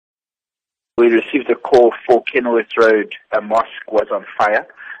We received a call for Kenilworth Road, a mosque was on fire.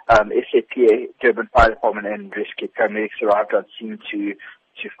 SAPA, Durban Fire Department and rescue paramedics arrived on scene to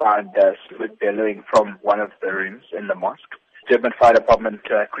find smoke billowing from one of the rooms in the mosque. Durban Fire Department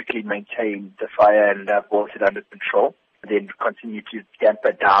quickly maintained the fire and brought it under control, then continued to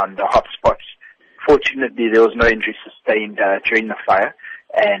damper down the hot spots. Fortunately, there was no injury sustained during the fire,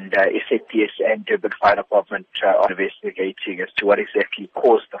 and SAPS and Durban Fire Department are investigating as to what exactly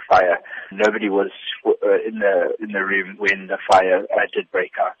caused the fire. Nobody was in the room when the fire did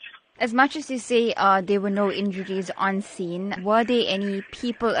break out. As much as you say there were no injuries on scene, were there any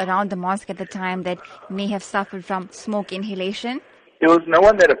people around the mosque at the time that may have suffered from smoke inhalation? There was no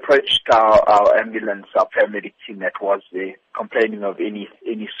one that approached our ambulance, our paramedic team that was there, complaining of any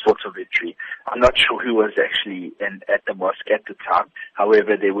sort of injury. I'm not sure who was actually at the mosque at the time.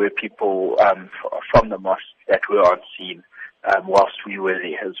 However, there were people from the mosque that were on scene whilst we were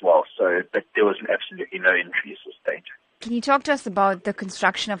there as well. But there was absolutely no injuries sustained. Can you talk to us about the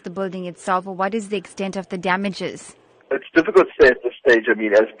construction of the building itself, or what is the extent of the damages? It's difficult to say at this stage. I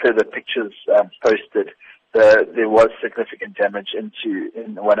mean, as per the pictures posted, there was significant damage in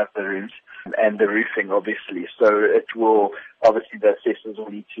one of the rooms and the roofing, obviously. So it will, obviously, the assessors will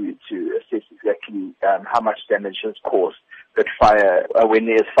need to assess exactly how much damage is caused. But fire, when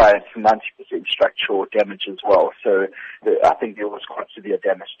there's fire, it's 90% structural damage as well. So I think there was quite severe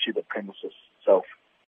damage to the premises itself.